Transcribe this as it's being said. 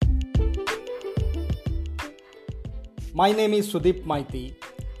My name is Sudip Maiti.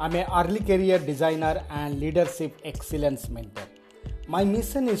 I'm an early career designer and leadership excellence mentor. My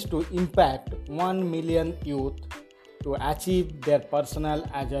mission is to impact 1 million youth to achieve their personal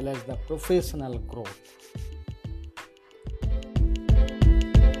as well as the professional growth.